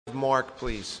Mark,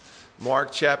 please.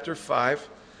 Mark chapter 5,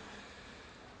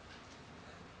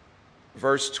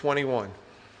 verse 21.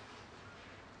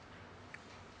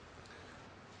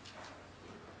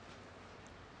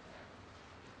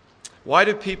 Why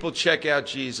do people check out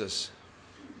Jesus?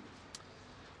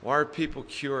 Why are people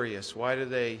curious? Why do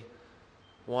they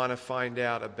want to find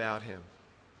out about him?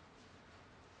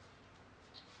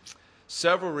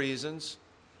 Several reasons.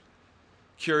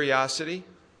 Curiosity.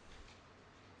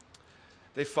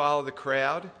 They follow the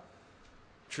crowd.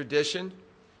 Tradition.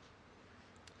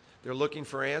 They're looking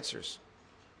for answers.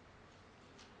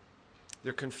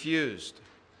 They're confused.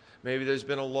 Maybe there's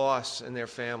been a loss in their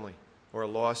family or a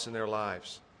loss in their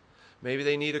lives. Maybe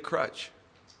they need a crutch.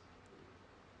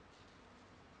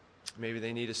 Maybe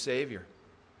they need a Savior.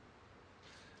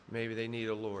 Maybe they need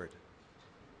a Lord.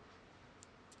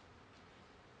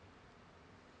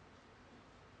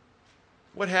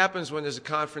 What happens when there's a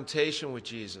confrontation with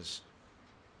Jesus?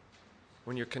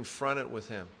 When you're confronted with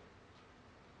him?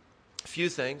 A few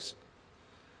things.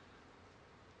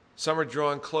 Some are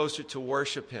drawn closer to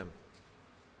worship him.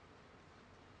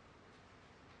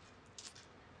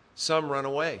 Some run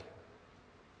away.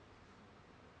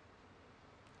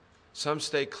 Some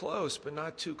stay close, but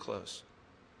not too close.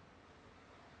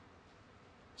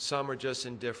 Some are just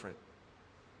indifferent.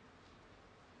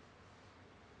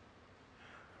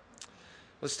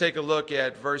 Let's take a look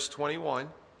at verse 21.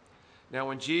 Now,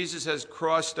 when Jesus has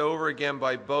crossed over again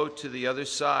by boat to the other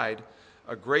side,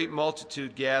 a great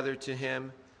multitude gathered to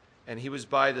him, and he was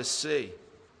by the sea.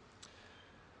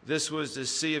 This was the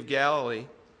Sea of Galilee.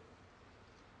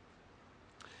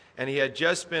 And he had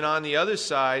just been on the other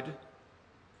side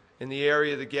in the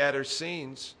area of the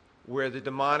Gadarenes, where the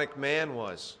demonic man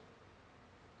was.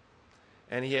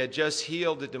 And he had just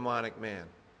healed the demonic man.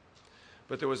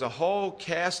 But there was a whole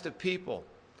cast of people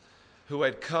who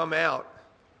had come out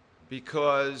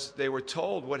because they were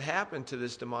told what happened to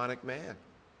this demonic man.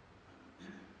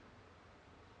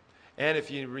 And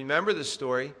if you remember the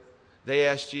story, they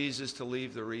asked Jesus to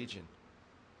leave the region.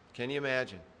 Can you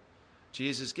imagine?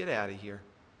 Jesus, get out of here.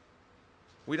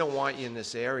 We don't want you in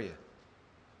this area.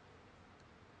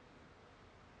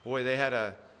 Boy, they had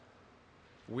a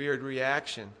weird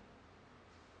reaction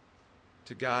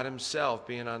to God himself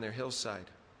being on their hillside.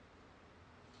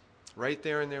 Right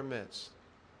there in their midst.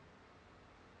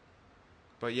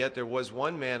 But yet there was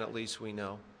one man, at least we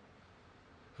know,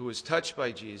 who was touched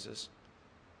by Jesus,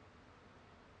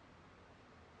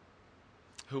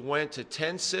 who went to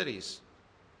 10 cities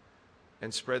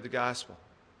and spread the gospel.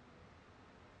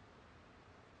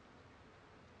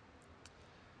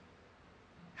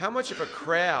 How much of a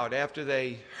crowd, after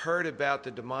they heard about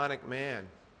the demonic man,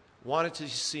 wanted to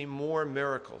see more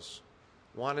miracles,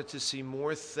 wanted to see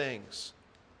more things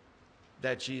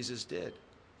that Jesus did?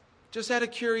 Just out of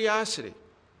curiosity.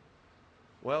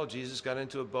 Well, Jesus got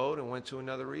into a boat and went to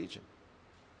another region.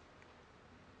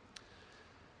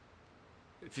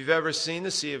 If you've ever seen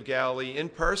the Sea of Galilee in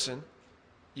person,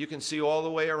 you can see all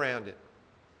the way around it.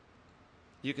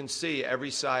 You can see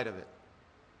every side of it.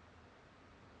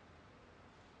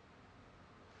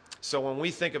 So when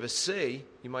we think of a sea,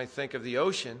 you might think of the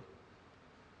ocean,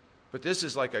 but this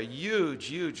is like a huge,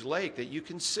 huge lake that you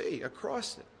can see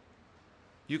across it.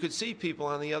 You could see people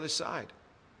on the other side.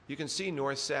 You can see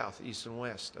north, south, east, and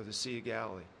west of the Sea of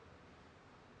Galilee.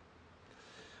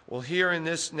 Well, here in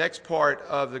this next part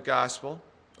of the Gospel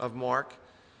of Mark,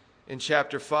 in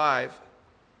chapter 5,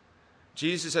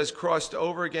 Jesus has crossed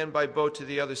over again by boat to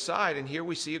the other side, and here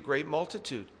we see a great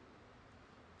multitude.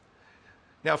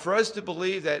 Now, for us to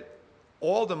believe that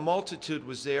all the multitude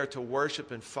was there to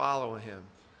worship and follow him,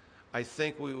 I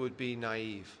think we would be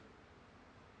naive.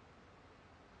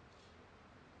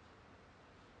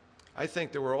 I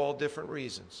think there were all different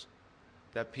reasons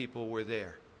that people were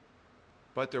there,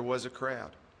 but there was a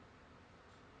crowd.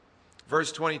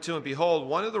 Verse 22, and behold,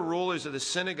 one of the rulers of the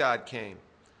synagogue came,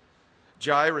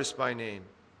 Jairus by name.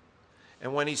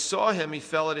 And when he saw him, he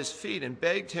fell at his feet and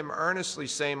begged him earnestly,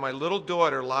 saying, my little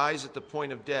daughter lies at the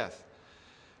point of death.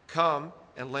 Come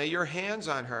and lay your hands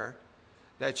on her,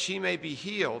 that she may be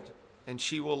healed, and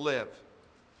she will live.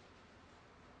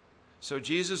 So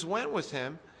Jesus went with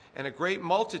him, and a great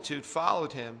multitude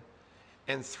followed him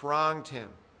and thronged him.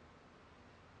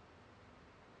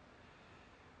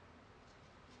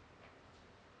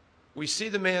 We see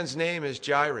the man's name is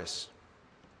Jairus.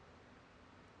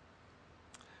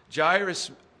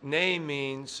 Jairus' name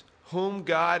means whom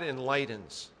God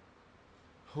enlightens.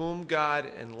 Whom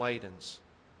God enlightens.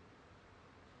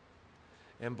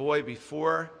 And boy,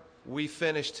 before we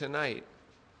finish tonight,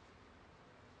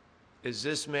 is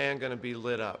this man going to be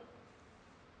lit up?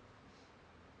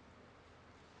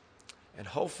 And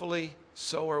hopefully,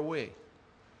 so are we,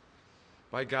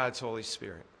 by God's Holy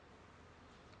Spirit.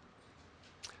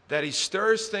 That he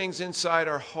stirs things inside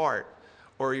our heart,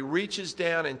 or he reaches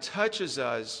down and touches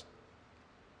us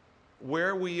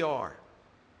where we are,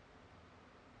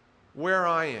 where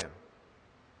I am,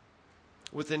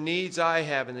 with the needs I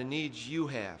have and the needs you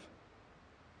have.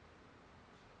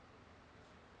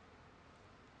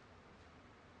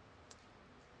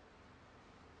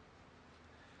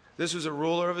 This was a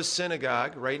ruler of a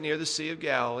synagogue right near the Sea of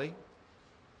Galilee.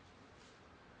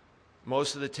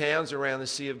 Most of the towns around the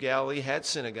Sea of Galilee had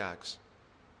synagogues.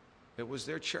 It was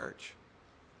their church.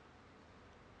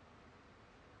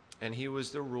 And he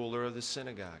was the ruler of the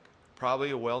synagogue.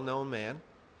 Probably a well-known man.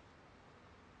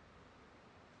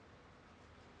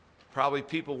 Probably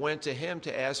people went to him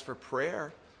to ask for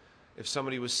prayer if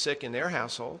somebody was sick in their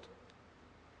household,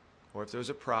 or if there was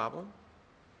a problem.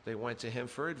 They went to him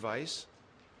for advice,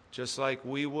 just like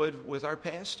we would with our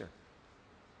pastor,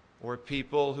 or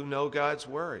people who know God's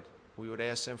word. We would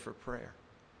ask them for prayer.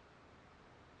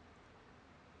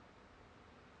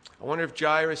 I wonder if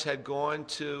Jairus had gone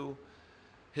to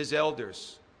his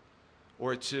elders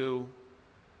or to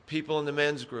people in the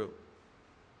men's group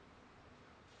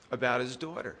about his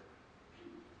daughter.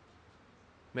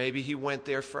 Maybe he went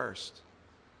there first.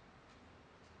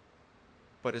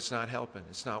 But it's not helping.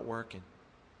 It's not working.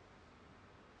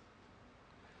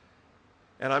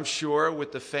 And I'm sure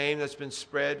with the fame that's been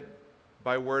spread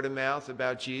by word of mouth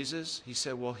about Jesus, he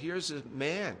said, well, here's a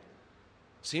man.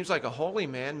 Seems like a holy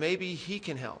man. Maybe he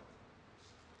can help.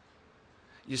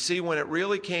 You see, when it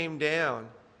really came down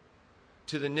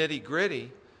to the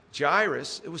nitty-gritty,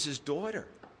 Jairus, it was his daughter.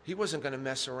 He wasn't going to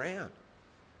mess around.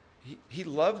 He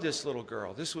loved this little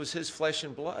girl. This was his flesh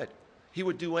and blood. He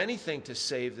would do anything to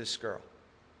save this girl.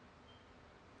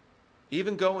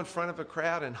 Even go in front of a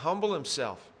crowd and humble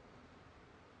himself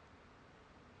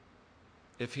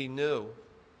if he knew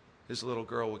his little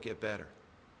girl would get better.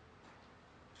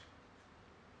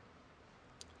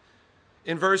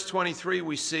 In verse 23,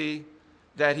 we see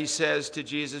that he says to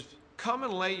Jesus, "Come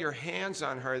and lay your hands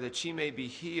on her that she may be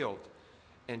healed,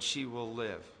 and she will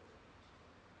live."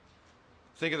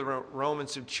 Think of the Roman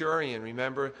centurion.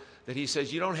 Remember that he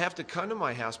says, you don't have to come to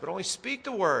my house, but only speak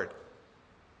the word,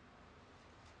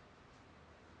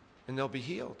 and they'll be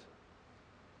healed.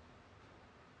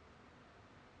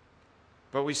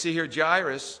 But we see here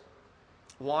Jairus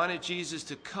wanted Jesus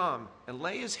to come and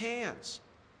lay his hands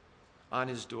on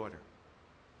his daughter.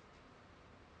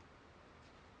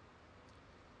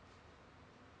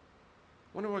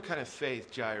 I wonder what kind of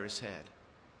faith Jairus had.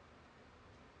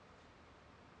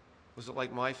 Was it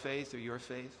like my faith or your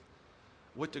faith?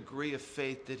 What degree of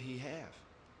faith did he have?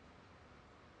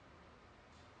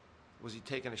 Was he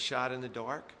taking a shot in the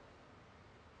dark?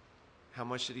 How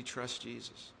much did he trust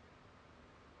Jesus?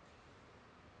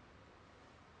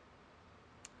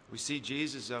 We see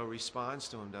Jesus, though, responds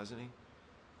to him, doesn't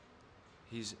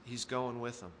he? He's going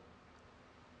with him.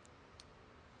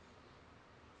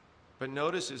 But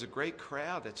notice there's a great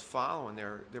crowd that's following.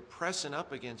 They're pressing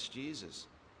up against Jesus.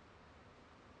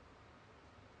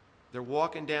 They're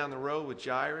walking down the road with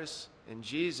Jairus and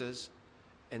Jesus,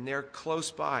 and they're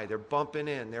close by. They're bumping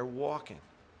in. They're walking.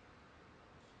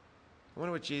 I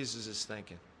wonder what Jesus is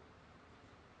thinking.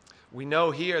 We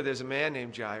know here there's a man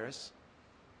named Jairus.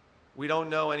 We don't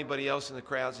know anybody else in the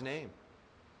crowd's name.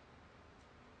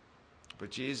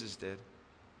 But Jesus did.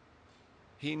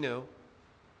 He knew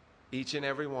each and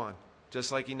every one,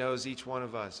 just like he knows each one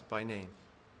of us by name.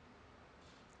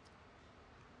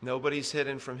 Nobody's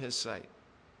hidden from his sight.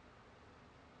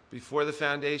 Before the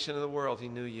foundation of the world, he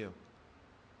knew you.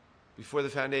 Before the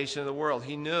foundation of the world,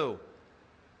 he knew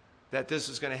that this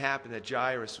was going to happen, that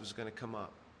Jairus was going to come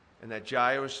up, and that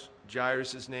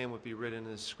Jairus' name would be written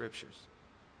in the scriptures.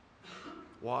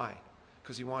 Why?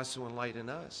 Because he wants to enlighten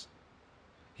us.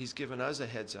 He's given us a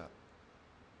heads up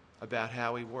about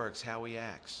how he works, how he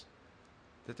acts,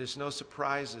 that there's no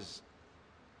surprises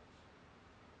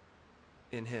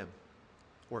in him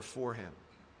or for him.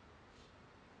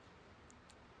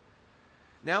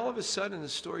 Now all of a sudden the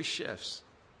story shifts.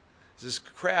 There's this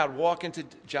crowd walking to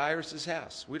Jairus'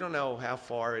 house. We don't know how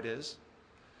far it is,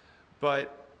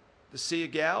 but the Sea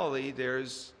of Galilee,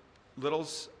 there's little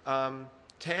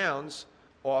towns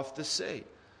off the sea.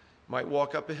 Might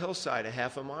walk up a hillside a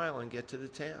half a mile and get to the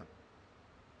town.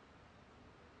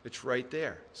 It's right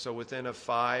there. So within a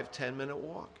 5-10 minute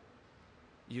walk,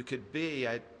 you could be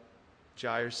at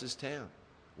Jairus' town,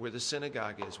 where the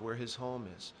synagogue is, where his home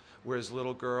is, where his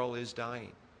little girl is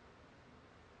dying.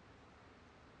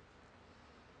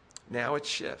 Now it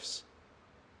shifts.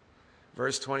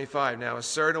 Verse 25, now a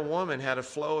certain woman had a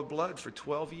flow of blood for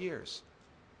 12 years.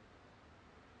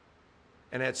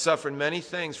 and had suffered many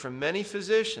things from many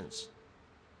physicians.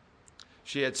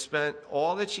 She had spent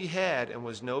all that she had and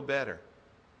was no better,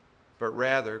 but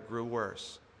rather grew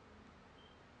worse.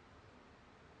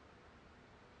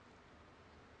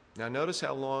 Now notice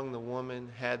how long the woman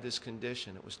had this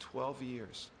condition. It was 12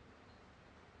 years.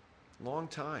 Long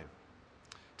time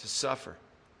to suffer.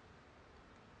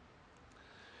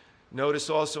 Notice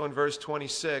also in verse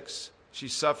 26, she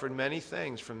suffered many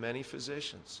things from many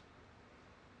physicians.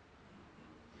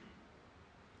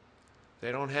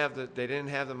 They didn't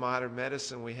have the modern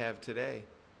medicine we have today.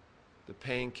 The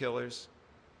painkillers,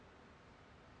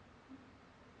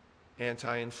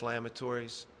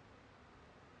 anti-inflammatories,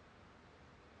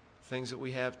 things that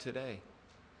we have today.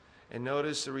 And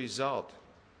notice the result.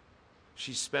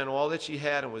 She spent all that she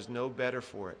had and was no better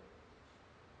for it,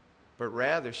 but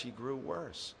rather she grew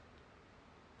worse.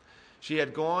 She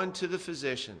had gone to the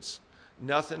physicians.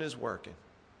 Nothing is working.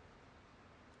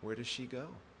 Where does she go?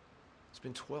 It's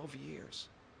been 12 years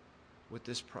with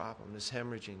this problem, this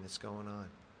hemorrhaging that's going on.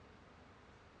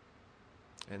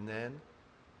 And then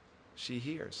she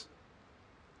hears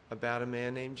about a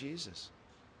man named Jesus.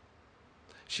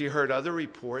 She heard other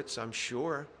reports, I'm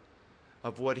sure,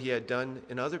 of what he had done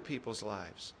in other people's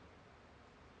lives.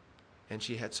 And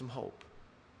she had some hope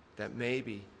that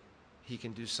maybe he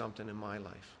can do something in my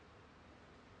life.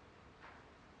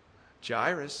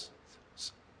 Jairus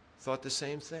thought the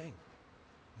same thing.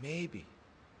 Maybe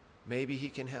he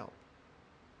can help.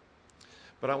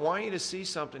 But I want you to see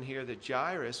something here that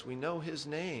Jairus, we know his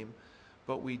name,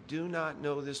 but we do not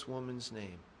know this woman's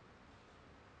name.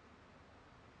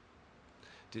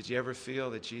 Did you ever feel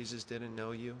that Jesus didn't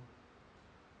know you?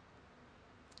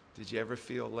 Did you ever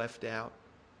feel left out?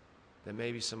 That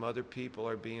maybe some other people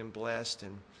are being blessed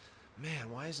and,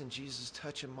 man, why isn't Jesus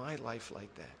touching my life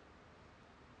like that?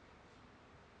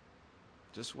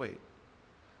 Just wait.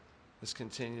 Let's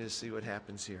continue to see what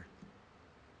happens here.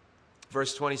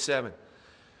 Verse 27.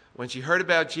 When she heard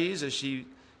about Jesus, she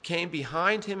came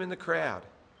behind him in the crowd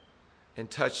and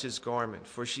touched his garment.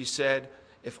 For she said,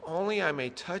 if only I may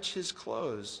touch his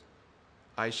clothes,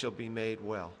 I shall be made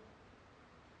well.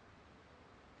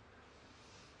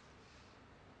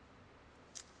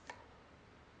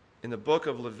 In the book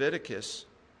of Leviticus,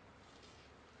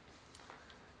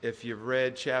 if you've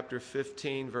read chapter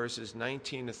 15, verses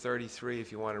 19 to 33,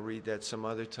 if you want to read that some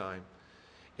other time,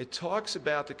 it talks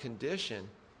about the condition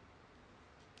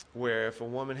where if a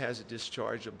woman has a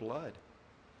discharge of blood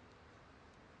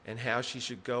and how she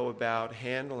should go about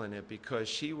handling it, because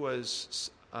she was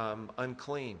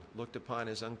unclean, looked upon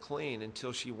as unclean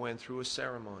until she went through a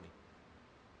ceremony.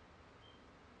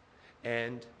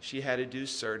 And she had to do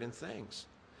certain things.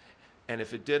 And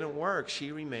if it didn't work,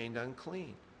 she remained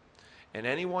unclean. And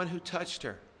anyone who touched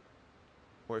her,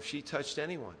 or if she touched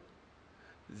anyone,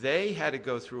 they had to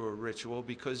go through a ritual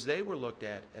because they were looked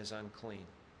at as unclean.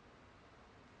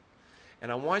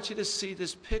 And I want you to see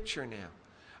this picture now.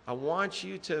 I want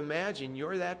you to imagine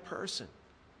you're that person.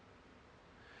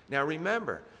 Now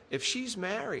remember, if she's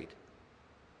married,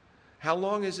 how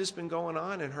long has this been going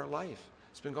on in her life?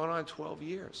 It's been going on 12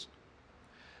 years.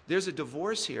 There's a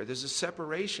divorce here. There's a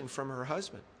separation from her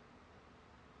husband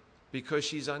because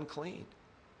she's unclean.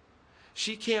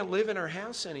 She can't live in her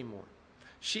house anymore.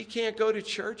 She can't go to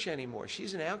church anymore.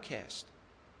 She's an outcast.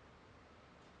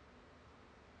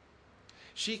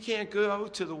 She can't go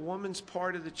to the women's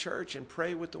part of the church and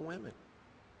pray with the women.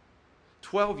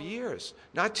 12 years.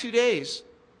 Not 2 days.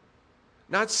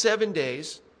 Not 7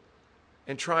 days.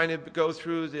 And trying to go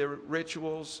through the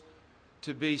rituals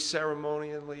to be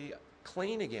ceremonially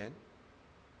clean again.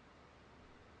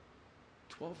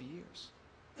 12 years.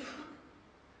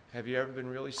 Have you ever been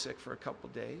really sick for a couple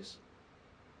days?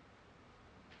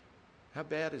 How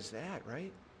bad is that,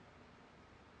 right?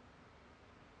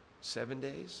 7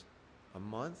 days? A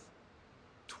month?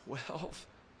 12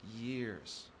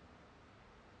 years.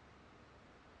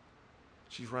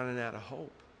 She's running out of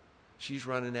hope. She's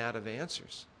running out of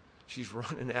answers. She's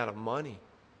running out of money.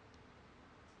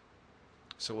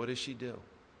 So what does she do?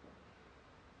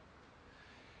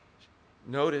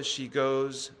 Notice she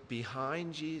goes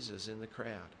behind Jesus in the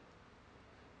crowd.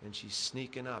 And she's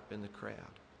sneaking up in the crowd.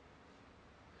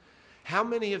 How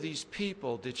many of these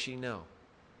people did she know?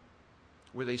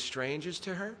 Were they strangers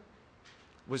to her?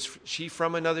 Was she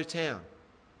from another town?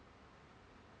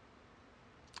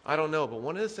 I don't know, but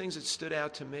one of the things that stood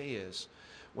out to me is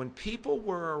when people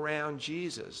were around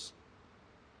Jesus,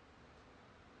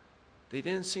 they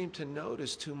didn't seem to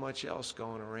notice too much else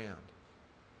going around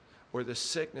or the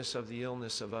sickness of the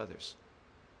illness of others.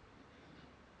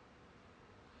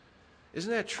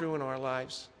 Isn't that true in our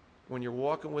lives? When you're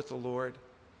walking with the Lord,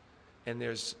 and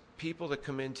there's people that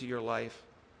come into your life,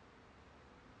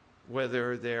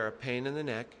 whether they're a pain in the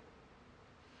neck,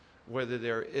 whether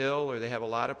they're ill or they have a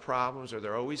lot of problems or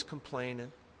they're always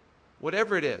complaining,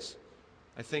 whatever it is,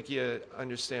 I think you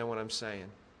understand what I'm saying.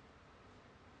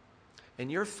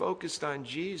 And you're focused on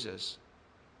Jesus,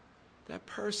 that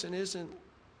person isn't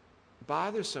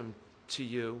bothersome to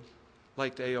you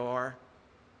like they are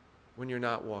when you're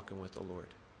not walking with the Lord.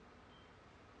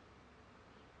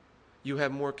 You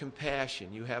have more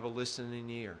compassion. You have a listening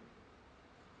ear.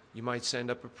 You might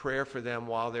send up a prayer for them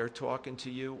while they're talking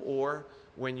to you or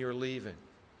when you're leaving.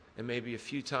 And maybe a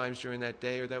few times during that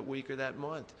day or that week or that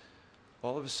month.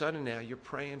 All of a sudden now you're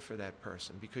praying for that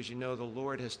person because you know the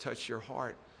Lord has touched your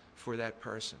heart for that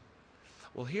person.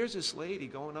 Well, here's this lady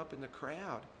going up in the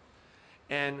crowd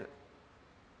and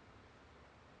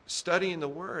studying the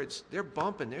words. They're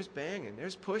bumping, there's banging,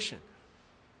 there's pushing.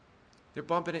 They're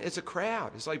bumping it. It's a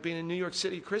crowd. It's like being in New York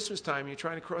City at Christmas time. You're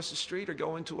trying to cross the street or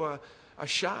go into a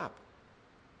shop.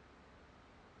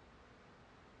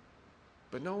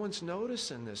 But no one's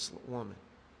noticing this woman.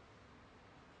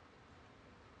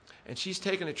 And she's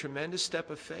taken a tremendous step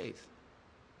of faith.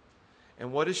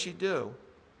 And what does she do?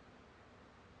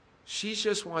 She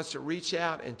just wants to reach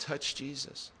out and touch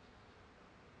Jesus.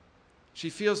 She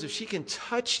feels if she can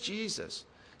touch Jesus,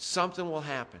 something will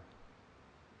happen.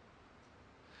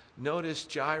 Notice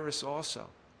Jairus also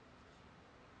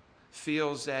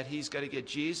feels that he's got to get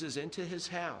Jesus into his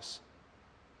house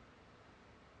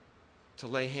to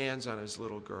lay hands on his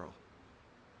little girl.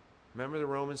 Remember the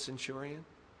Roman centurion?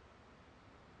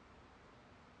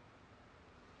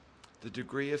 The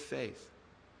degree of faith.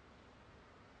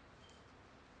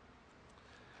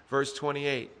 Verse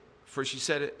 28, for she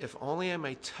said, if only I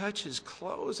may touch his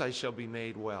clothes, I shall be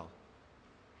made well.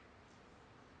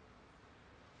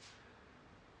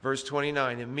 Verse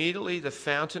 29, immediately the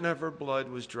fountain of her blood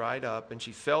was dried up, and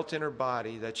she felt in her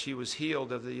body that she was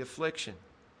healed of the affliction.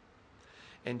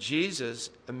 And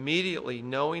Jesus, immediately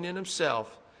knowing in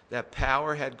himself that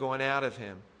power had gone out of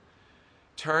him,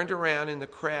 turned around in the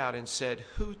crowd and said,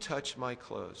 who touched my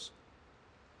clothes?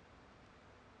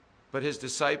 But his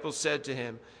disciples said to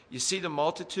him, you see the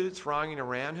multitude thronging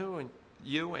around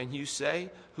you, and you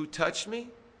say, who touched me?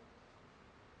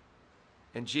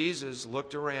 And Jesus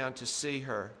looked around to see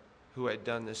her who had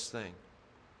done this thing.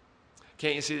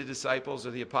 Can't you see the disciples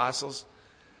or the apostles?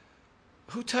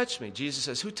 Who touched me? Jesus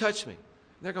says, who touched me?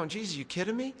 And they're going, Jesus, you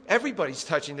kidding me? Everybody's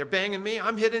touching. They're banging me.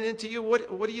 I'm hitting into you.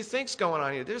 What do you think's going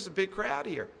on here? There's a big crowd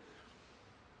here.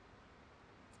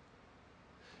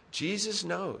 Jesus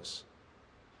knows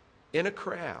in a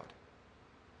crowd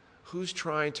who's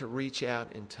trying to reach out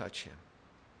and touch him.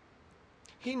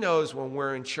 He knows when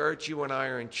we're in church, you and I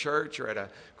are in church or at a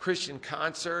Christian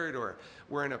concert or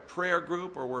we're in a prayer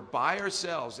group or we're by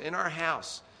ourselves in our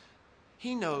house.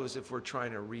 He knows if we're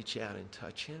trying to reach out and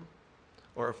touch him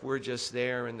or if we're just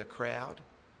there in the crowd.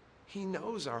 He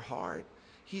knows our heart.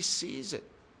 He sees it.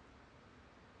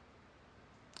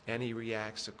 And he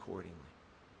reacts accordingly.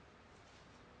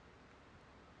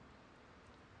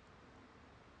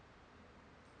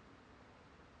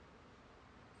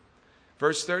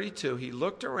 Verse 32, he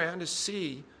looked around to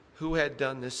see who had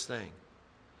done this thing.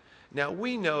 Now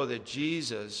we know that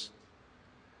Jesus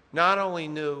not only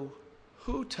knew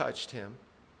who touched him,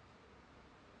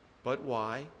 but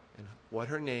why, and what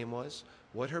her name was,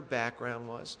 what her background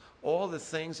was, all the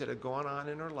things that had gone on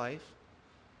in her life,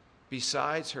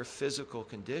 besides her physical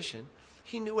condition.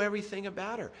 He knew everything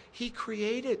about her. He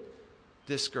created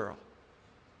this girl.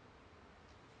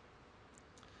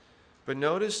 But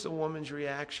notice the woman's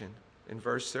reaction. In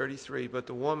verse 33, but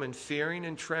the woman, fearing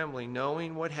and trembling,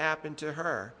 knowing what happened to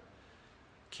her,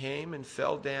 came and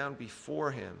fell down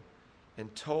before him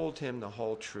and told him the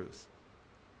whole truth.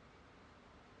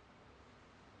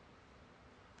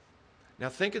 Now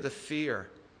think of the fear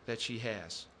that she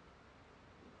has.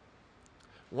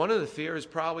 One of the fears is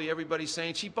probably everybody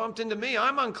saying, she bumped into me,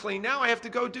 I'm unclean, now I have to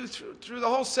go through the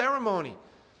whole ceremony.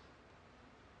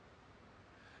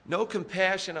 No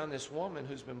compassion on this woman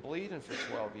who's been bleeding for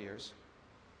 12 years,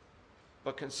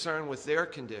 but concern with their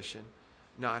condition,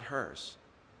 not hers.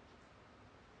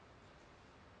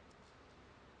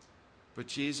 But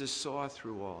Jesus saw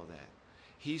through all that.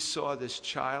 He saw this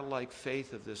childlike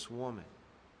faith of this woman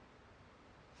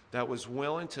that was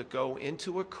willing to go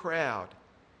into a crowd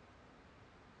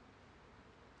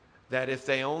that if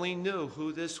they only knew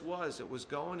who this was that was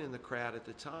going in the crowd at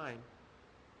the time,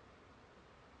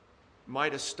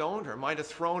 might have stoned her, might have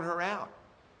thrown her out.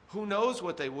 Who knows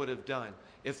what they would have done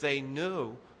if they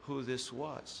knew who this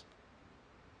was.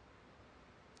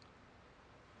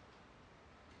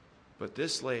 But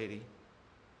this lady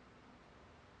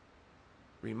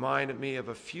reminded me of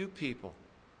a few people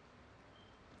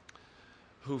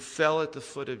who fell at the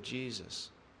foot of Jesus.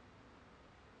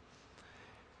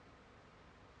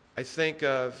 I think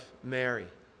of Mary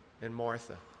and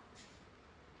Martha.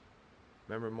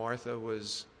 Remember, Martha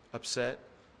was upset?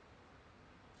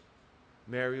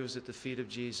 Mary was at the feet of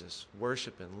Jesus,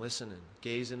 worshiping, listening,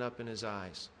 gazing up in his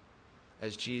eyes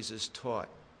as Jesus taught.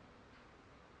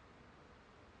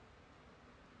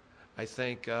 I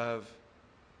think of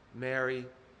Mary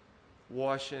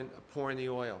pouring the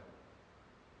oil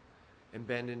and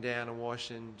bending down and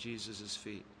washing Jesus'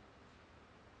 feet.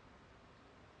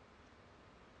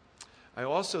 I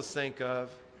also think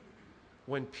of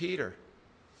when Peter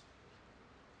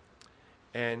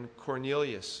and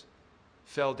Cornelius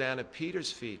fell down at Peter's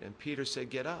feet, and Peter said,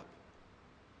 "Get up.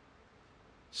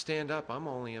 Stand up. I'm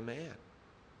only a man."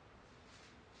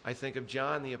 I think of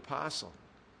John the Apostle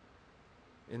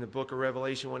in the book of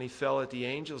Revelation when he fell at the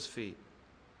angel's feet.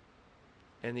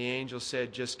 And the angel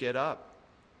said, "Just get up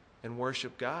and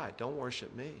worship God. Don't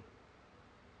worship me."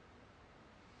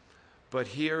 But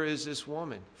here is this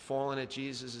woman falling at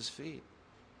Jesus' feet.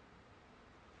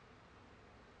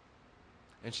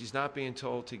 And she's not being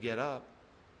told to get up.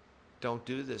 Don't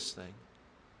do this thing.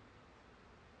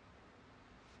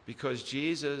 Because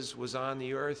Jesus was on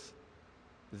the earth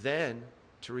then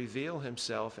to reveal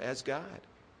himself as God.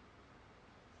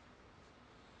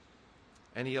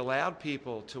 And he allowed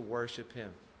people to worship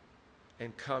him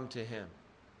and come to him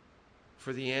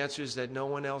for the answers that no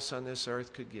one else on this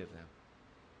earth could give them.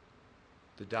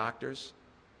 The doctors,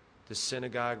 the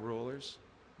synagogue rulers,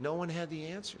 no one had the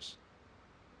answers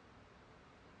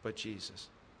but Jesus.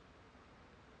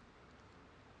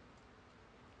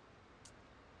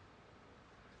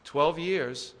 For 12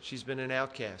 years, she's been an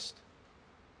outcast.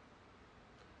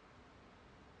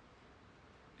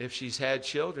 If she's had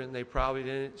children,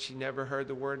 she never heard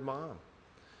the word mom.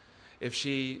 If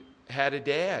she had a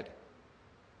dad,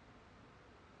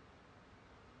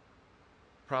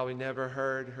 probably never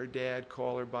heard her dad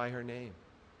call her by her name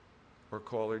or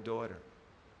call her daughter.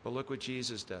 But look what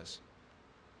Jesus does.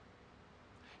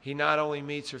 He not only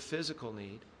meets her physical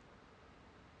need,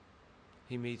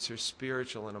 he meets her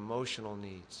spiritual and emotional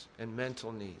needs and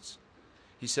mental needs.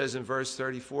 He says in verse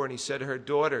 34, and he said to her,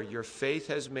 "Daughter, your faith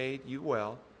has made you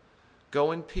well.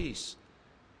 Go in peace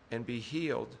and be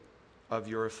healed of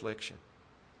your affliction."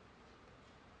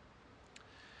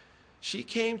 She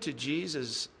came to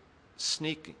Jesus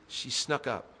she snuck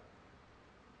up.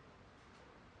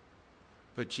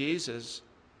 But Jesus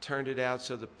turned it out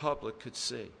so the public could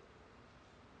see.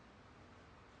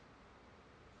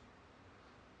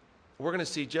 We're going to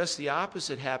see just the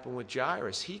opposite happen with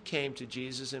Jairus. He came to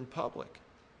Jesus in public.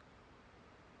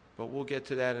 But we'll get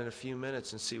to that in a few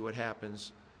minutes and see what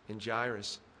happens in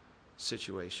Jairus'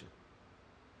 situation.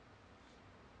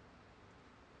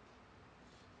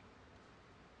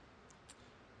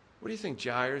 What do you think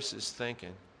Jairus is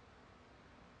thinking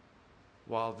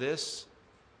while this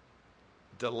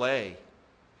delay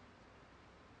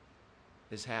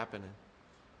is happening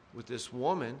with this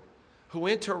woman who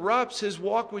interrupts his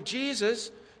walk with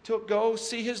Jesus to go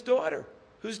see his daughter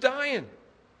who's dying?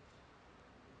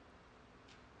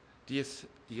 Do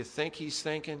you think he's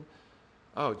thinking,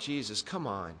 "Oh, Jesus, come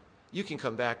on. You can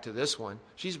come back to this one.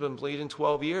 She's been bleeding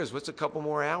 12 years. What's a couple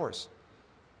more hours?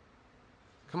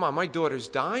 Come on, my daughter's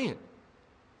dying."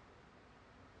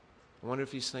 I wonder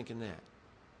if he's thinking that.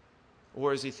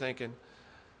 Or is he thinking,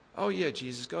 "Oh, yeah,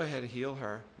 Jesus, go ahead and heal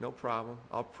her. No problem.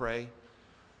 I'll pray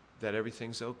that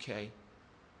everything's okay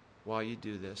while you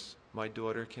do this. My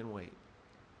daughter can wait."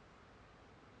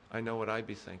 I know what I'd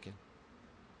be thinking.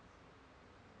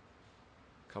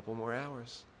 A couple more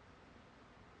hours.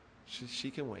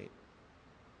 She can wait.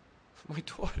 My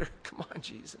daughter, come on,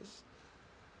 Jesus.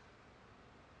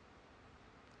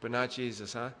 But not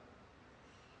Jesus, huh?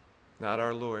 Not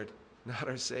our Lord, not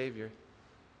our Savior.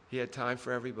 He had time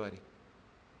for everybody.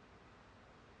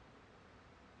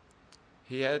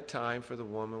 He had time for the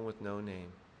woman with no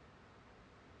name.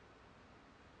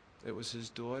 It was his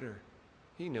daughter.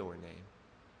 He knew her name.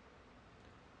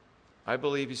 I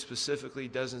believe he specifically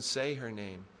doesn't say her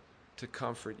name to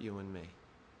comfort you and me,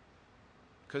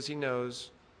 because he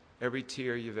knows every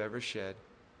tear you've ever shed,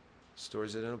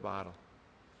 stores it in a bottle.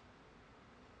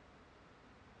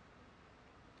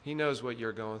 He knows what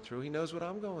you're going through. He knows what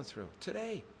I'm going through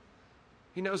today.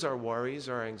 He knows our worries,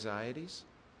 our anxieties.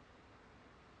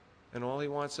 And all he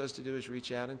wants us to do is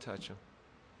reach out and touch him.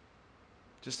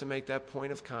 Just to make that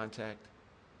point of contact.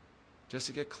 Just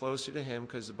to get closer to him,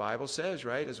 because the Bible says,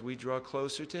 right, as we draw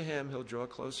closer to him, he'll draw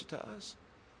closer to us.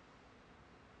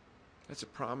 That's a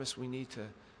promise we need to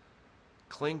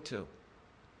cling to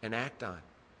and act on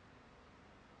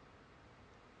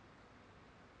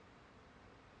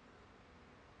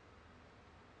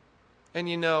And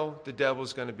you know the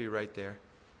devil's going to be right there.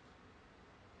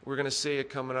 We're going to see it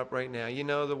coming up right now. You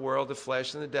know the world, the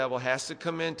flesh, and the devil has to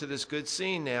come into this good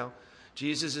scene now.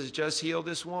 Jesus has just healed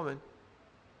this woman.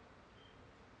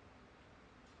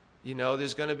 You know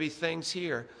there's going to be things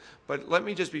here. But let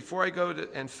me just, before I go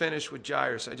and finish with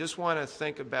Jairus, I just want to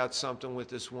think about something with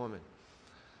this woman.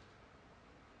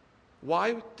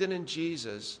 Why didn't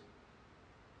Jesus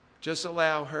just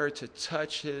allow her to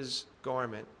touch his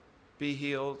garment, be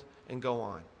healed, and go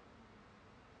on?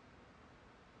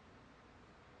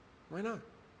 Why not?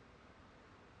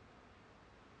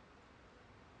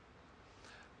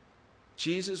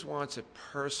 Jesus wants a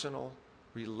personal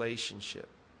relationship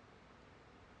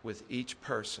with each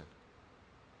person.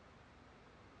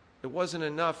 It wasn't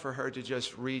enough for her to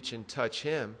just reach and touch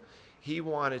him. He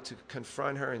wanted to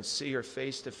confront her and see her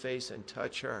face to face and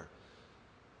touch her.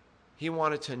 He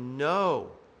wanted to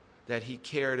know that he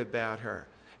cared about her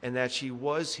and that she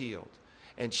was healed.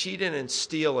 And she didn't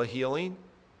steal a healing.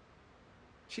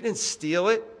 She didn't steal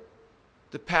it,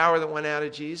 the power that went out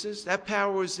of Jesus. That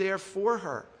power was there for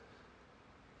her.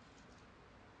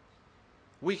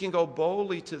 We can go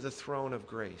boldly to the throne of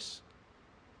grace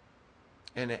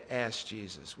and ask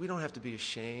Jesus. We don't have to be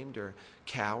ashamed or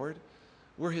coward.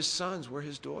 We're his sons. We're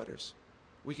his daughters.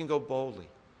 We can go boldly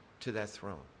to that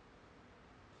throne.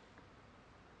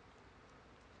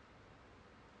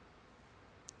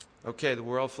 Okay, the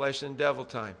world, flesh, and devil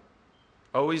time.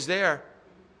 Always there.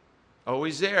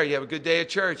 Always there. You have a good day at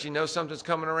church. You know something's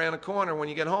coming around the corner when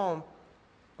you get home.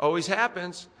 Always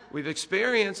happens. We've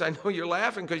experienced. I know you're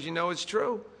laughing because you know it's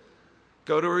true.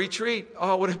 Go to a retreat.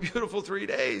 Oh, what a beautiful 3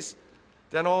 days.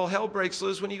 Then all hell breaks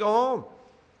loose when you go home.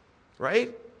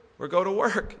 Right? Or go to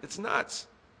work. It's nuts.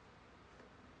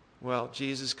 Well,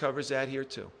 Jesus covers that here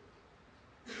too.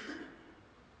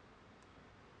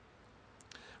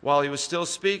 While he was still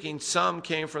speaking, some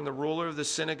came from the ruler of the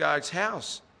synagogue's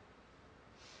house,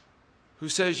 who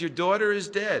says, "Your daughter is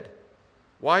dead.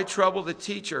 Why trouble the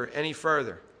teacher any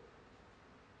further?"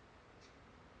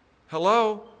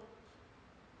 Hello?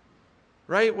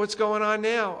 Right? What's going on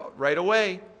now? Right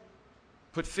away.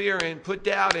 Put fear in, put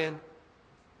doubt in.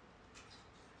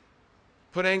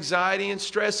 Put anxiety and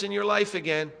stress in your life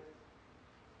again.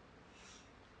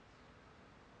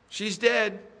 She's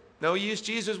dead. No use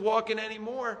Jesus walking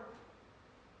anymore.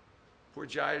 Poor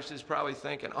Jairus is probably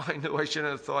thinking, oh, I knew I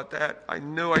shouldn't have thought that. I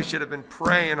knew I should have been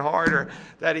praying harder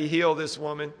that he healed this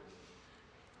woman.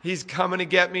 He's coming to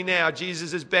get me now.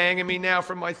 Jesus is banging me now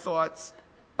from my thoughts.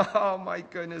 Oh, my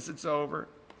goodness, it's over.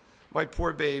 My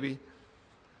poor baby.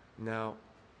 No,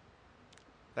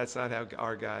 that's not how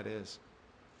our God is.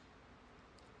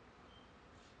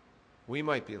 We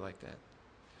might be like that,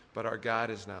 but our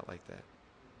God is not like that.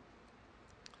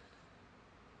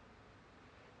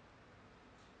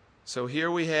 So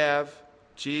here we have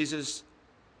Jesus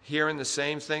hearing the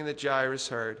same thing that Jairus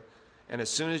heard. And as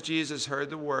soon as Jesus heard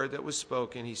the word that was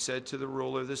spoken, he said to the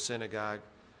ruler of the synagogue,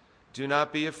 "Do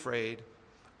not be afraid,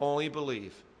 only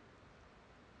believe."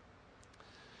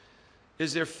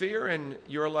 Is there fear in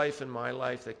your life and my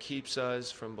life that keeps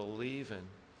us from believing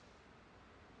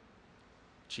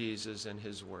Jesus and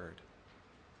his word?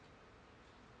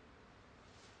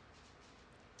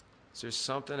 Is there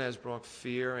something that has brought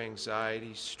fear,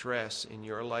 anxiety, stress in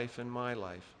your life and my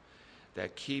life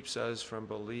that keeps us from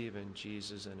believing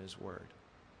Jesus and his word?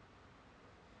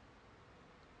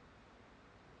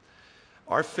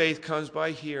 Our faith comes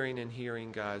by hearing and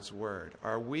hearing God's word.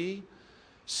 Are we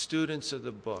students of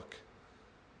the book?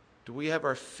 Do we have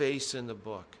our face in the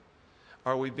book?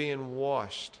 Are we being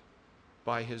washed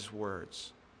by his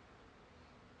words?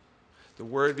 The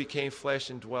word became flesh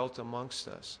and dwelt amongst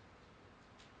us.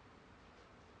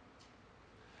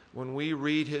 When we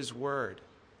read his word,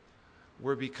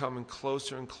 we're becoming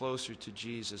closer and closer to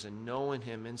Jesus and knowing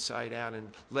him inside out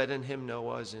and letting him know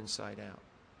us inside out.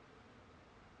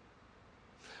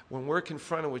 When we're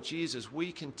confronted with Jesus,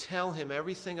 we can tell him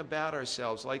everything about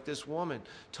ourselves, like this woman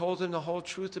told him the whole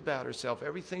truth about herself,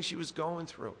 everything she was going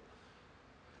through.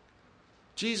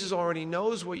 Jesus already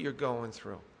knows what you're going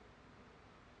through.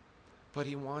 But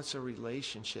he wants a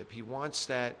relationship. He wants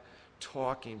that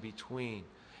talking between.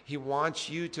 He wants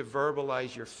you to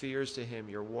verbalize your fears to him,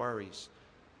 your worries,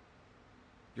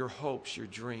 your hopes, your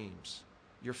dreams,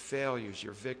 your failures,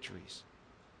 your victories.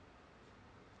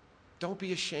 Don't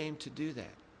be ashamed to do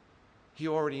that. He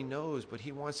already knows, but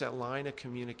he wants that line of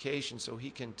communication so he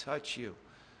can touch you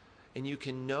and you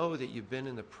can know that you've been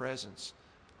in the presence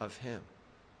of him.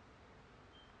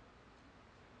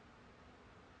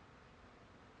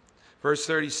 Verse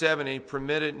 37, and he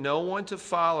permitted no one to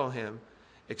follow him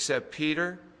except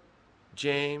Peter,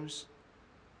 James,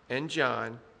 and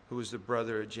John, who was the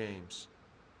brother of James.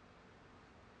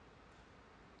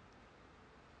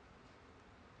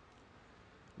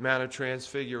 Mount of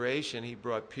Transfiguration, he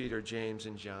brought Peter, James,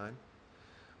 and John.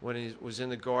 When he was in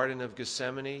the Garden of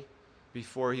Gethsemane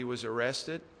before he was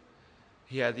arrested,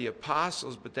 he had the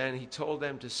apostles, but then he told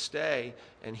them to stay,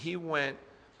 and he went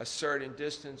a certain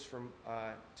distance from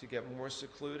to get more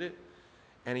secluded,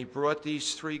 and he brought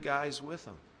these 3 guys with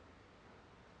him.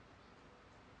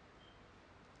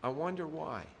 I wonder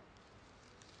why.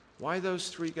 Why those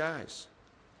 3 guys?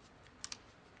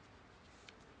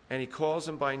 And he calls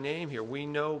them by name here. We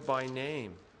know by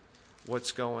name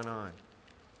what's going on.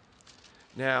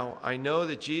 Now, I know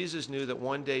that Jesus knew that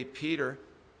one day Peter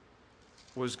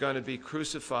was going to be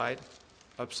crucified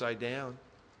upside down.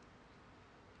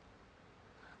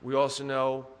 We also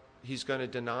know he's going to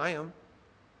deny him.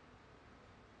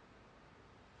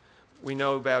 We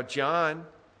know about John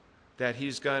that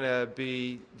he's going to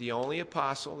be the only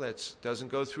apostle that doesn't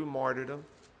go through martyrdom,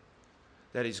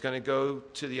 that he's going to go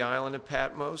to the island of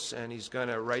Patmos and he's going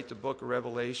to write the book of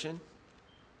Revelation.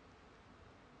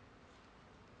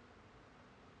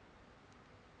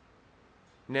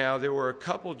 Now, there were a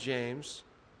couple James.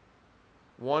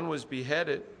 One was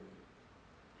beheaded,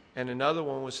 and another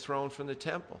one was thrown from the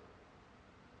temple.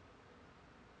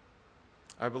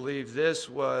 I believe this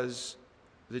was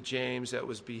the James that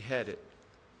was beheaded.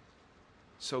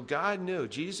 So God knew,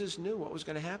 Jesus knew what was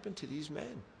going to happen to these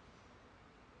men.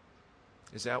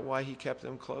 Is that why he kept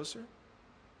them closer?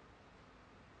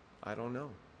 I don't know.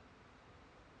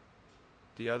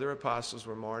 The other apostles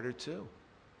were martyred too.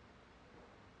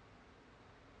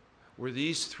 Were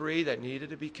these 3 that needed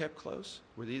to be kept close?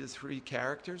 Were these the 3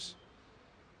 characters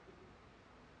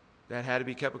that had to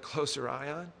be kept a closer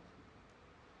eye on?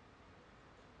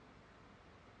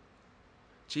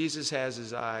 Jesus has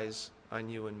his eyes on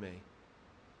you and me.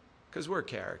 Because we're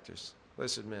characters.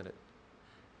 Let's admit it.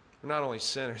 We're not only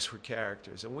sinners, we're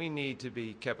characters. And we need to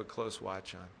be kept a close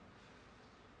watch on.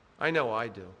 I know I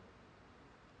do.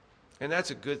 And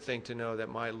that's a good thing to know that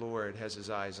my Lord has his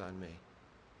eyes on me.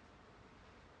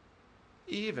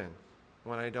 Even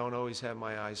when I don't always have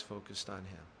my eyes focused on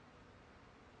him.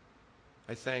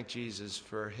 I thank Jesus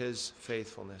for his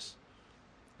faithfulness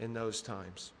in those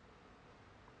times.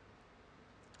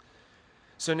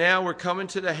 So now we're coming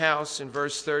to the house in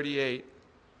verse 38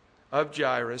 of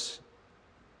Jairus.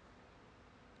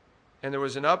 And there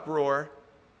was an uproar,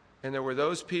 and there were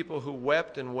those people who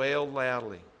wept and wailed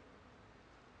loudly.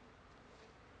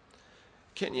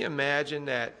 Can you imagine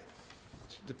that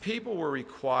the people were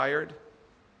required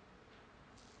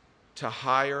to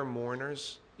hire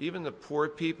mourners, even the poor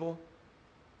people?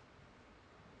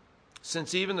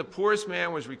 Since even the poorest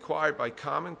man was required by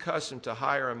common custom to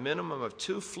hire a minimum of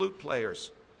 2 flute players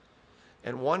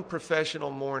and 1 professional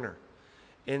mourner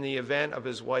in the event of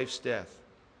his wife's death.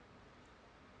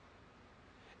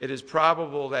 It is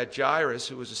probable that Jairus,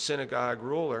 who was a synagogue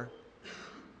ruler,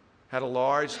 had a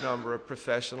large number of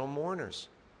professional mourners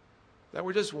that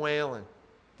were just wailing.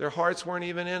 Their hearts weren't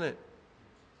even in it.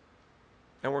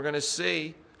 And we're going to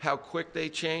see how quick they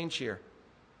change here.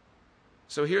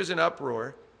 So here's an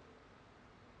uproar.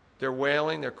 They're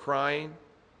wailing, they're crying.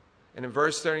 And in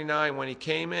verse 39, when he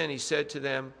came in, he said to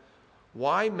them,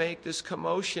 "Why make this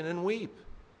commotion and weep?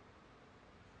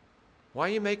 Why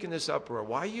are you making this uproar?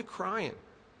 Why are you crying?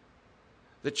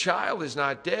 The child is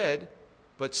not dead,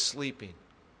 but sleeping."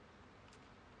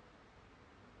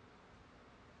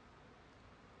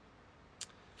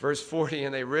 Verse 40,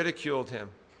 and they ridiculed him.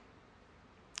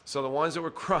 So the ones that were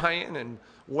crying and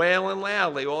wailing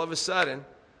loudly, all of a sudden,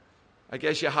 I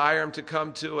guess you hire them to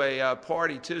come to a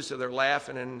party too, so they're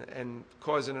laughing and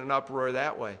causing an uproar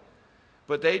that way.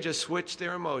 But they just switched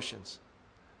their emotions.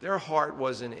 Their heart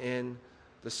wasn't in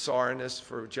the sorrowness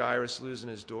for Jairus losing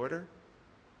his daughter.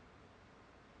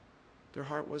 Their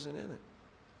heart wasn't in it.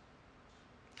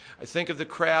 I think of the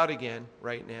crowd again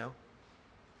right now.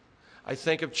 I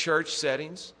think of church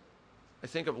settings. I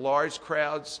think of large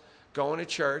crowds going to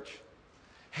church.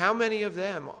 How many of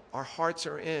them our hearts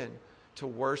are in to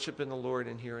worship in the Lord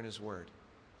and hearing his word?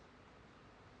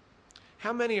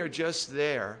 How many are just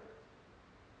there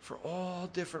for all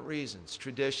different reasons?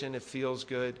 Tradition, it feels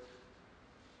good.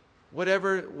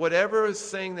 Whatever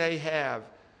thing they have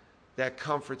that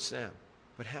comforts them.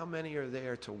 But how many are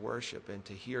there to worship and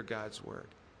to hear God's word?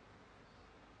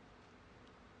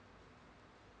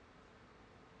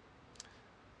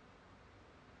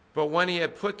 But when he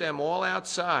had put them all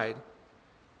outside,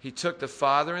 he took the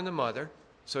father and the mother.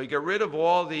 So he got rid of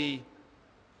all the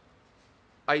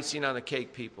icing on the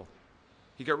cake people.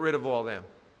 He got rid of all them.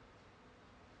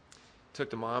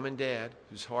 Took the mom and dad,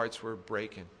 whose hearts were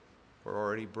breaking, were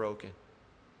already broken.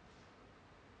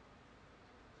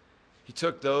 He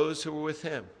took those who were with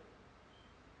him,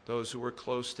 those who were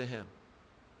close to him,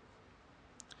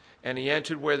 and he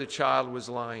entered where the child was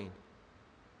lying.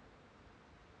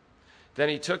 Then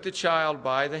he took the child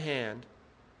by the hand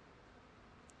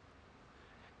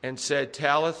and said,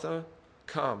 Talitha,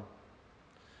 come,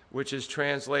 which is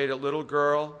translated, little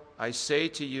girl, I say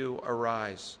to you,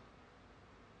 arise.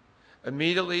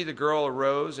 Immediately the girl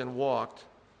arose and walked,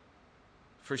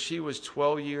 for she was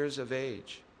 12 years of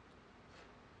age.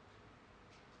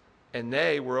 And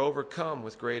they were overcome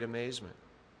with great amazement.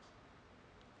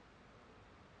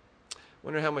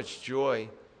 Wonder how much joy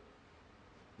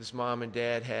this mom and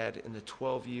dad had in the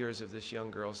 12 years of this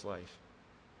young girl's life.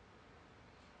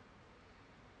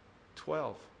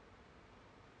 12.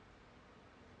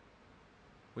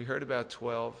 We heard about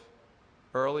 12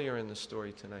 earlier in the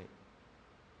story tonight.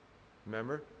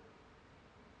 Remember?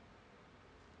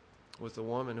 With the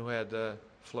woman who had the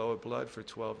flow of blood for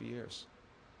 12 years.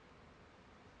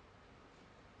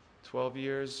 12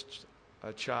 years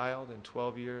a child and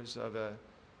 12 years of a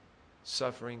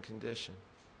suffering condition.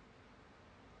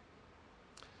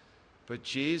 But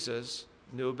Jesus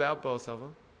knew about both of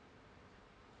them.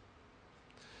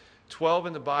 12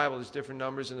 in the Bible, there's different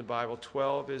numbers in the Bible.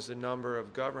 12 is the number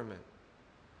of government.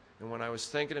 And when I was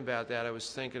thinking about that, I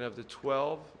was thinking of the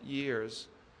 12 years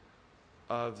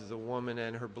of the woman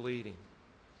and her bleeding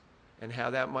and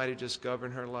how that might have just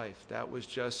governed her life. That was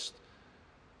just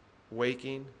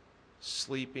waking,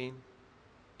 sleeping,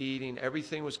 eating.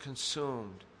 Everything was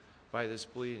consumed by this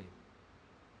bleeding.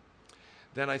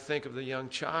 Then I think of the young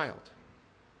child.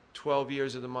 12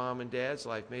 years of the mom and dad's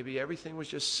life. Maybe everything was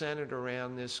just centered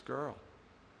around this girl.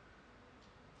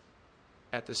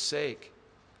 At the sake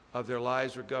of their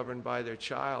lives were governed by their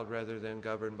child rather than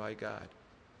governed by God.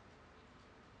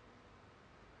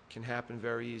 Can happen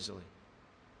very easily.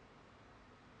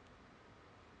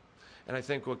 And I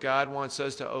think what God wants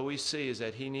us to always see is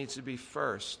that He needs to be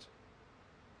first,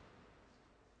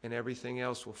 and everything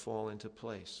else will fall into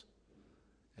place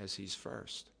as He's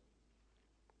first.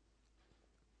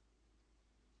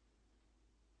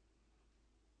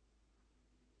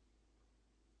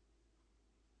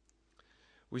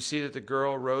 We see that the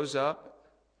girl rose up.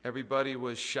 Everybody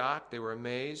was shocked. They were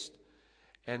amazed.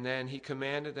 And then He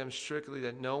commanded them strictly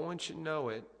that no one should know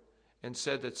it and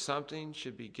said that something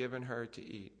should be given her to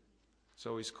eat. It's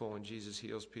always cool when Jesus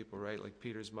heals people, right? Like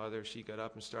Peter's mother, she got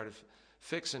up and started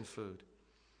fixing food.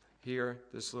 Here,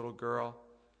 this little girl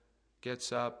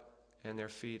gets up and they're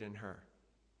feeding her.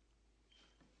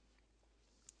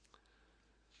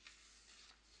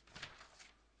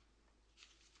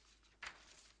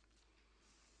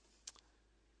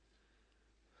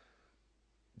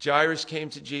 Jairus came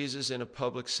to Jesus in a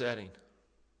public setting.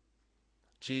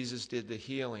 Jesus did the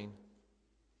healing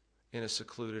in a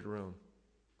secluded room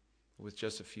with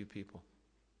just a few people.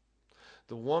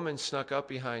 The woman snuck up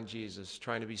behind Jesus,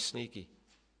 trying to be sneaky.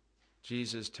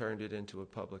 Jesus turned it into a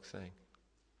public thing.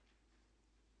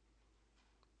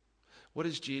 What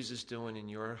is Jesus doing in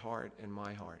your heart and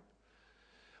my heart?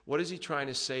 What is He trying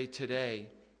to say today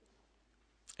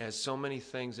as so many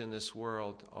things in this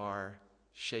world are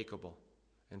shakeable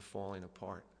and falling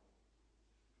apart?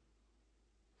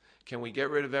 Can we get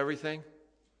rid of everything?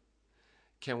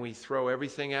 Can we throw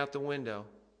everything out the window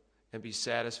and be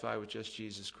satisfied with just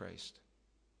Jesus Christ?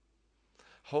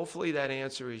 Hopefully that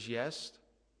answer is yes.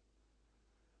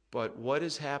 But what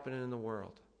is happening in the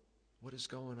world? What is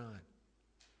going on?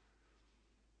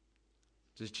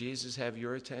 Does Jesus have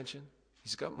your attention?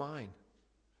 He's got mine.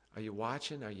 Are you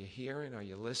watching? Are you hearing? Are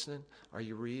you listening? Are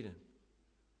you reading?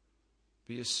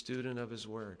 Be a student of His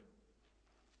Word.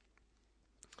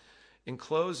 In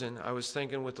closing, I was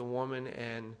thinking with a woman,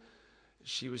 and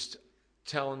she was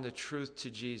telling the truth to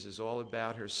Jesus, all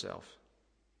about herself.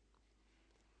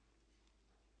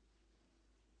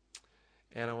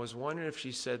 And I was wondering if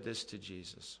she said this to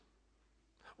Jesus,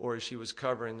 or if she was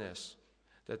covering this,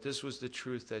 that this was the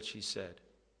truth that she said.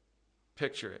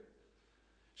 Picture it.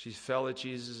 She fell at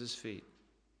Jesus' feet.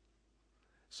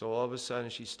 So all of a sudden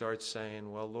she starts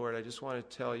saying, well, Lord, I just want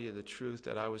to tell you the truth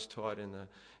that I was taught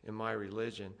in my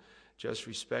religion, just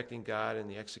respecting God and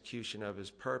the execution of His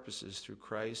purposes through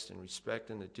Christ and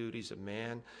respecting the duties of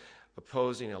man,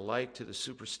 opposing alike to the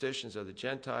superstitions of the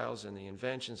Gentiles and the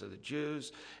inventions of the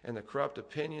Jews and the corrupt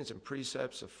opinions and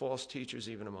precepts of false teachers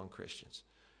even among Christians.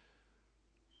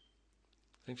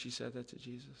 Think she said that to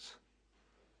Jesus?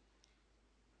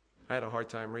 I had a hard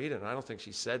time reading it. I don't think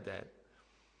she said that.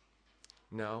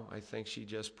 No, I think she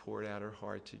just poured out her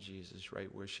heart to Jesus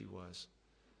right where she was.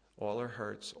 All her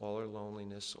hurts, all her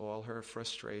loneliness, all her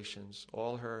frustrations,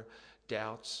 all her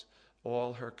doubts,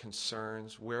 all her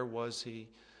concerns. Where was He?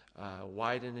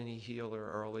 Why didn't he heal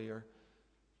her earlier?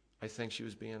 I think she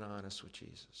was being honest with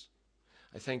Jesus.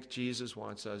 I think Jesus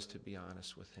wants us to be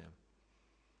honest with him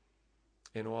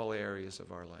in all areas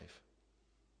of our life.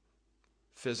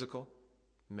 Physical,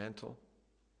 mental,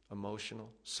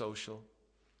 emotional, social,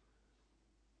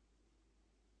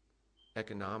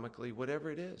 economically,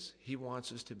 whatever it is, he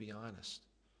wants us to be honest.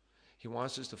 He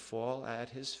wants us to fall at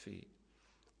his feet,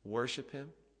 worship him,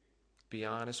 be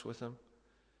honest with him,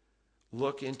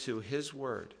 look into his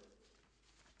word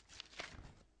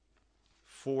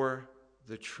for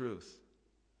the truth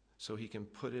so he can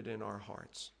put it in our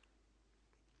hearts.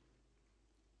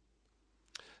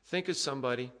 Think of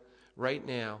somebody right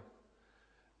now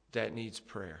that needs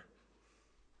prayer.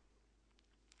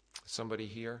 Somebody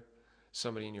here,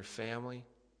 somebody in your family,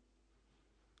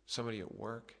 somebody at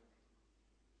work.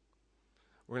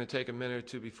 We're going to take a minute or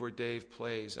two before Dave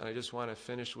plays, and I just want to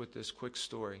finish with this quick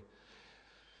story.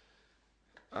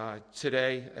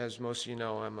 Today, as most of you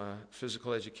know, I'm a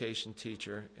physical education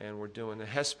teacher, and we're doing the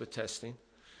HESPA testing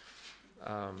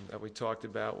that we talked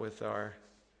about with our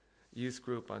youth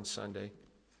group on Sunday.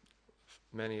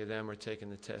 Many of them are taking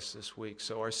the test this week,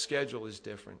 so our schedule is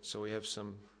different, so we have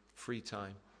some free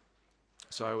time.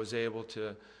 So I was able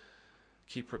to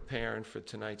keep preparing for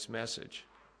tonight's message.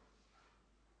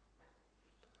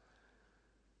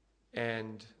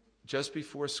 And just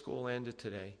before school ended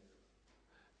today,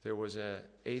 there was an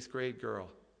 8th grade girl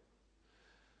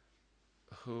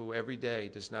who every day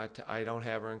does not, I don't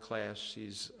have her in class,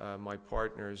 she's my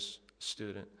partner's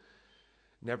student,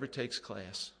 never takes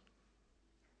class.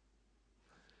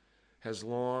 Has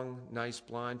long, nice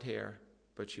blonde hair,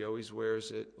 but she always wears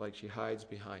it like she hides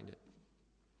behind it.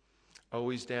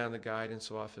 Always down the guidance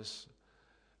office.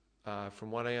 From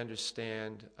what I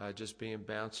understand, just being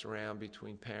bounced around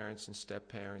between parents and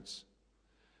step-parents.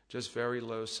 Just very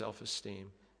low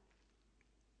self-esteem.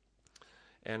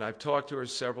 And I've talked to her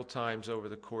several times over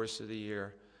the course of the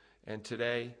year, and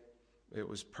today it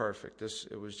was perfect.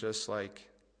 It was just like,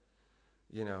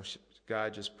 you know,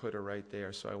 God just put her right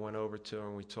there. So I went over to her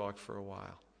and we talked for a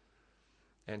while.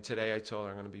 And today I told her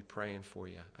I'm going to be praying for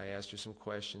you. I asked her some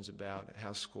questions about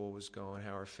how school was going,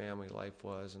 how her family life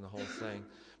was, and the whole thing.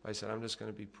 I said, I'm just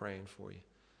going to be praying for you.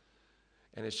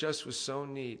 And it just was so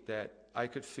neat that I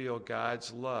could feel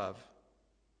God's love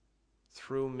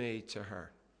through me to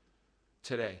her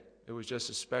today. It was just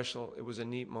it was a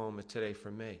neat moment today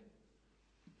for me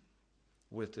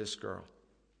with this girl.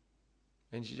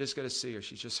 And you just got to see her.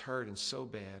 She's just hurting so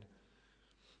bad.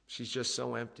 She's just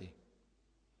so empty.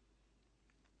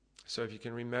 So if you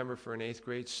can remember for an 8th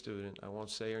grade student, I won't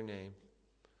say her name,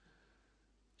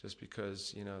 just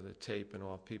because, you know, the tape and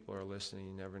all, people are listening,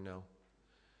 you never know.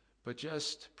 But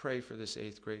just pray for this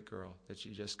 8th grade girl, that she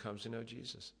just comes to know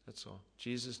Jesus. That's all.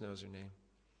 Jesus knows her name.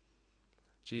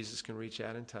 Jesus can reach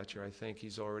out and touch her. I think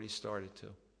he's already started to.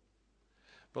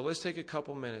 But let's take a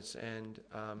couple minutes and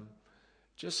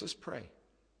just let's pray.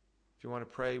 If you want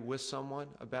to pray with someone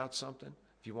about something,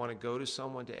 if you want to go to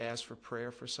someone to ask for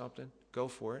prayer for something, go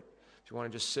for it. If you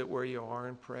want to just sit where you are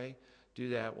and pray, do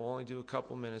that. We'll only do a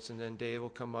couple minutes, and then Dave will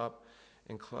come up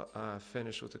and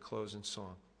finish with the closing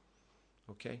song.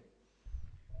 Okay?